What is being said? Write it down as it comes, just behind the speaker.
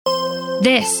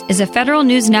This is a Federal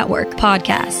News Network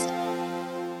podcast.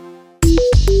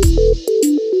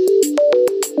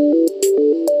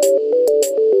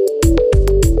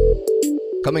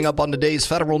 Coming up on today's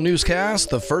Federal Newscast,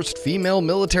 the first female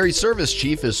military service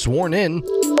chief is sworn in.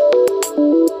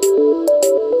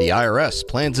 The IRS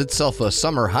plans itself a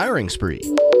summer hiring spree.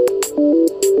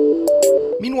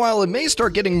 Meanwhile, it may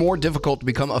start getting more difficult to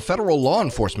become a federal law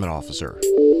enforcement officer.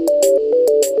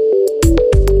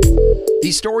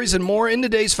 These stories and more in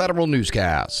today's Federal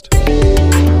Newscast.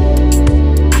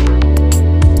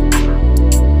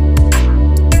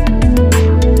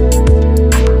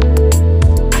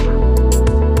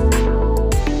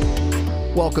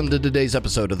 Welcome to today's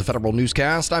episode of the Federal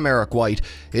Newscast. I'm Eric White.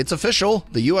 It's official.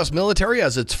 The U.S. military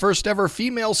has its first ever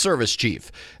female service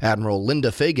chief. Admiral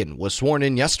Linda Fagan was sworn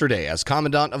in yesterday as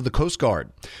Commandant of the Coast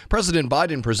Guard. President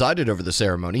Biden presided over the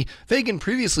ceremony. Fagan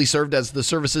previously served as the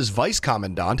service's vice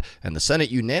commandant, and the Senate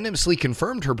unanimously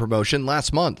confirmed her promotion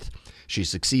last month. She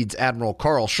succeeds Admiral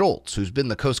Carl Schultz, who's been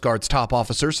the Coast Guard's top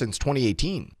officer since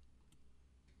 2018.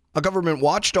 A government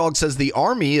watchdog says the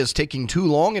Army is taking too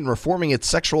long in reforming its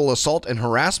sexual assault and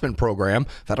harassment program.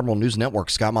 Federal News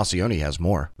Network's Scott Maucione has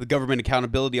more. The Government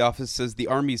Accountability Office says the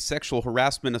Army's sexual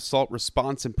harassment, assault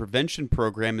response, and prevention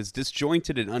program is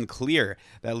disjointed and unclear.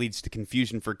 That leads to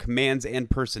confusion for commands and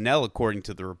personnel, according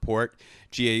to the report.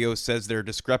 GAO says there are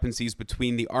discrepancies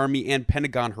between the Army and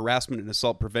Pentagon harassment and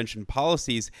assault prevention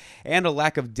policies and a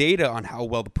lack of data on how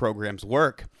well the programs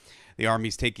work. The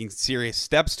Army's taking serious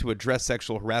steps to address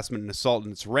sexual harassment and assault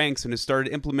in its ranks and has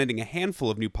started implementing a handful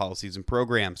of new policies and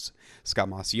programs. Scott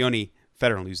Maucione,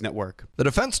 Federal News Network. The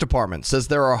Defense Department says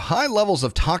there are high levels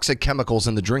of toxic chemicals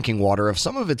in the drinking water of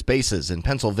some of its bases in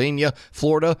Pennsylvania,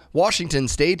 Florida, Washington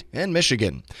State, and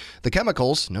Michigan. The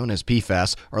chemicals, known as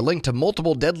PFAS, are linked to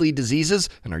multiple deadly diseases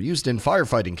and are used in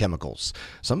firefighting chemicals.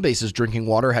 Some bases' drinking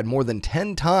water had more than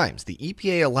 10 times the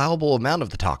EPA allowable amount of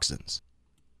the toxins.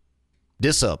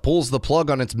 DISA pulls the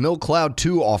plug on its MilCloud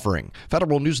 2 offering.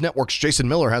 Federal News Network's Jason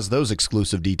Miller has those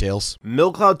exclusive details.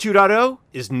 MilCloud 2.0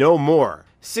 is no more.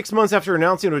 6 months after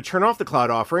announcing it would turn off the cloud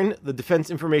offering, the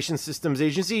Defense Information Systems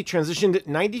Agency transitioned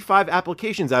 95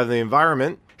 applications out of the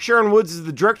environment. Sharon Woods is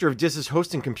the director of DISA's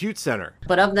Host and Compute Center.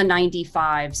 But of the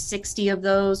 95, 60 of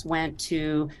those went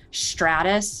to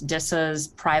Stratus, DISA's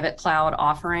private cloud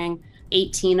offering.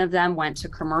 18 of them went to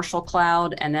commercial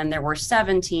cloud, and then there were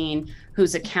 17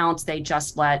 whose accounts they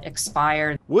just let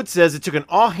expire. Woods says it took an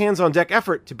all-hands-on-deck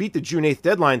effort to beat the June 8th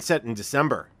deadline set in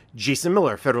December. Jason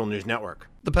Miller, Federal News Network.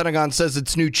 The Pentagon says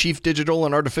its new Chief Digital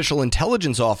and Artificial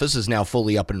Intelligence Office is now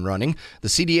fully up and running. The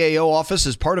CDAO office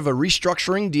is part of a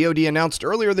restructuring DoD announced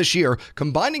earlier this year,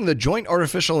 combining the Joint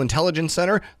Artificial Intelligence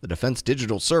Center, the Defense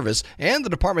Digital Service, and the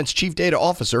department's Chief Data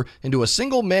Officer into a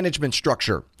single management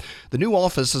structure. The new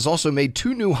office has also made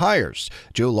 2 new hires.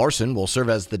 Joe Larson will serve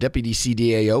as the Deputy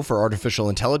CDAO for Artificial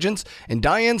Intelligence, and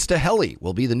Diane Stahelli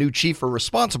will be the new Chief for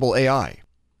Responsible AI.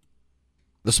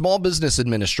 The Small Business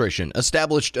Administration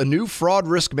established a new fraud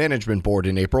risk management board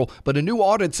in April, but a new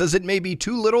audit says it may be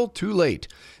too little, too late.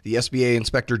 The SBA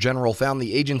Inspector General found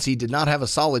the agency did not have a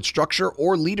solid structure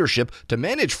or leadership to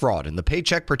manage fraud in the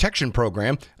Paycheck Protection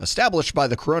Program established by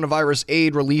the Coronavirus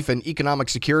Aid, Relief, and Economic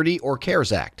Security, or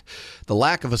CARES Act. The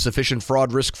lack of a sufficient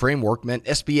fraud risk framework meant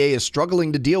SBA is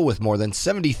struggling to deal with more than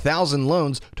 70,000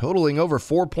 loans, totaling over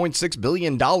 $4.6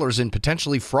 billion in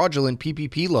potentially fraudulent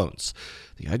PPP loans.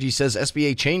 The IG says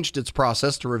SBA changed its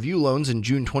process to review loans in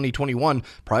June 2021,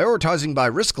 prioritizing by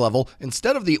risk level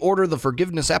instead of the order the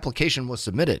forgiveness application was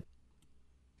submitted.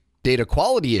 Data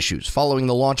quality issues following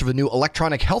the launch of a new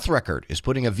electronic health record is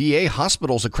putting a VA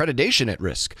hospital's accreditation at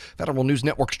risk. Federal News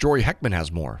Network's Jory Heckman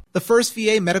has more. The first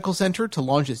VA medical center to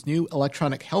launch its new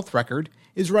electronic health record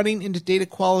is running into data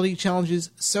quality challenges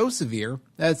so severe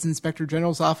that its Inspector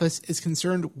General's office is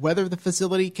concerned whether the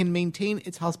facility can maintain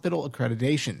its hospital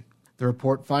accreditation. The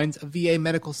report finds a VA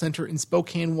medical center in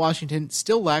Spokane, Washington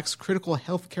still lacks critical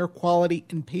healthcare quality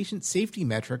and patient safety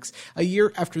metrics a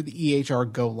year after the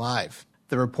EHR go live.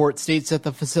 The report states that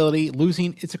the facility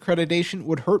losing its accreditation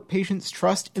would hurt patients'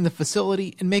 trust in the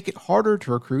facility and make it harder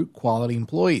to recruit quality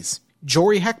employees.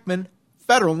 Jory Heckman,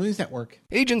 Federal News Network.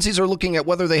 Agencies are looking at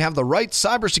whether they have the right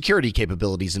cybersecurity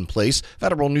capabilities in place.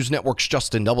 Federal News Network's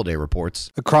Justin Doubleday reports.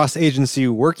 A cross-agency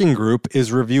working group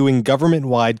is reviewing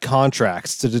government-wide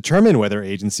contracts to determine whether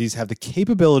agencies have the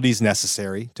capabilities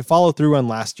necessary to follow through on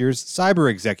last year's cyber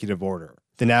executive order.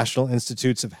 The National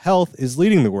Institutes of Health is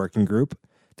leading the working group.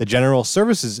 The General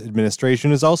Services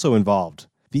Administration is also involved.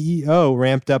 The EO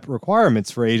ramped up requirements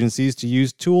for agencies to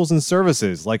use tools and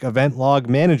services like event log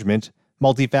management,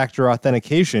 multi-factor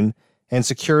authentication, and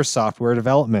secure software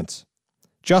development.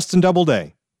 Justin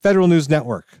Doubleday, Federal News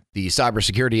Network. The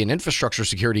Cybersecurity and Infrastructure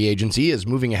Security Agency is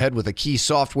moving ahead with a key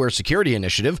software security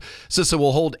initiative. CISA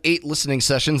will hold 8 listening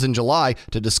sessions in July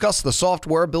to discuss the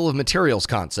software bill of materials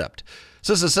concept.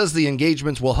 CISA says the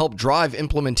engagements will help drive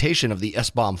implementation of the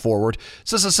SBOM forward.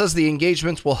 CISA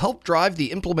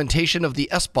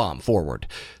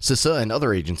and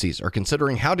other agencies are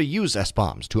considering how to use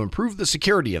SBOMs to improve the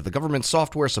security of the government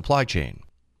software supply chain.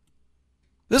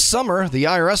 This summer, the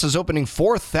IRS is opening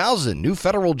 4,000 new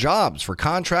federal jobs for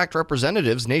contract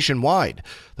representatives nationwide.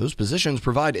 Those positions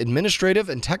provide administrative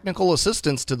and technical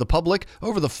assistance to the public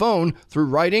over the phone, through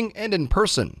writing, and in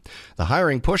person. The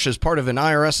hiring push is part of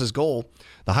IRS's goal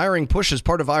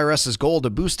to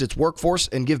boost its workforce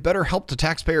and give better help to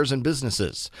taxpayers and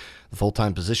businesses. The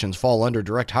full-time positions fall under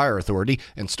direct hire authority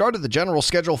and start at the General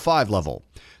Schedule 5 level.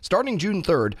 Starting June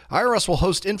 3rd, IRS will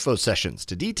host info sessions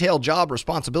to detail job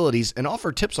responsibilities and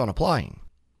offer tips on applying.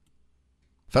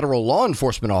 Federal law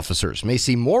enforcement officers may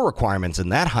see more requirements in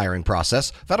that hiring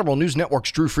process. Federal News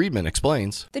Network's Drew Friedman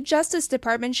explains. The Justice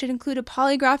Department should include a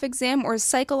polygraph exam or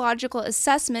psychological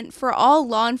assessment for all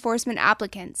law enforcement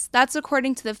applicants. That's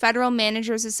according to the Federal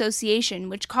Managers Association,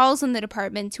 which calls on the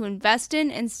department to invest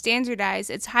in and standardize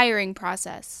its hiring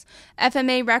process.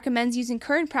 FMA recommends using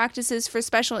current practices for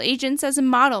special agents as a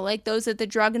model, like those at the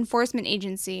Drug Enforcement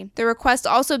Agency. The request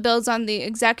also builds on the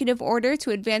executive order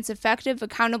to advance effective,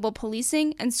 accountable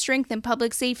policing and strengthen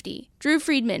public safety. Drew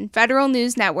Friedman, Federal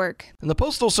News Network. And the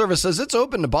Postal Service says it's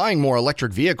open to buying more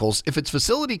electric vehicles if its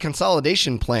facility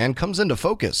consolidation plan comes into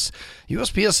focus.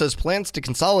 USPS says plans to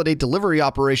consolidate delivery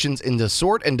operations into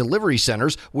sort and delivery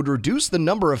centers would reduce the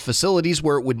number of facilities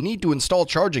where it would need to install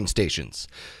charging stations.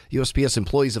 USPS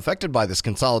employees affected by this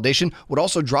consolidation would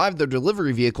also drive their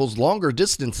delivery vehicles longer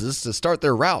distances to start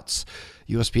their routes.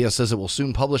 USPS says it will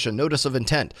soon publish a notice of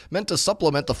intent meant to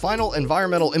supplement the final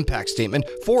environmental impact statement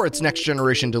for its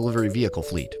next-generation delivery vehicle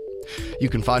fleet. You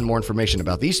can find more information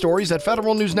about these stories at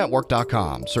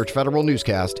federalnewsnetwork.com. Search Federal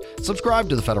Newscast. Subscribe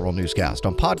to the Federal Newscast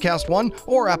on Podcast One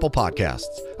or Apple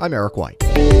Podcasts. I'm Eric White.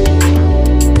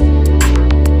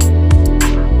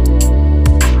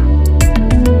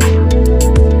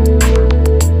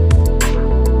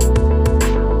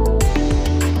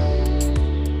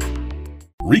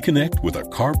 Reconnect with a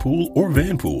carpool or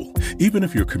vanpool. Even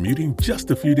if you're commuting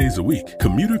just a few days a week,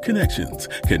 Commuter Connections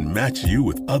can match you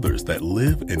with others that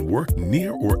live and work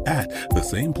near or at the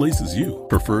same place as you.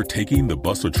 Prefer taking the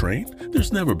bus or train?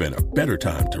 There's never been a better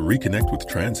time to reconnect with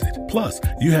transit. Plus,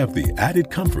 you have the added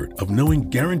comfort of knowing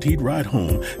Guaranteed Ride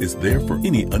Home is there for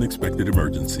any unexpected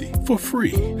emergency for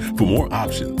free. For more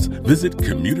options, visit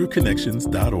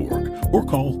commuterconnections.org or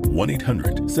call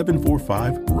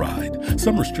 1-800-745-RIDE.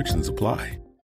 Some restrictions apply.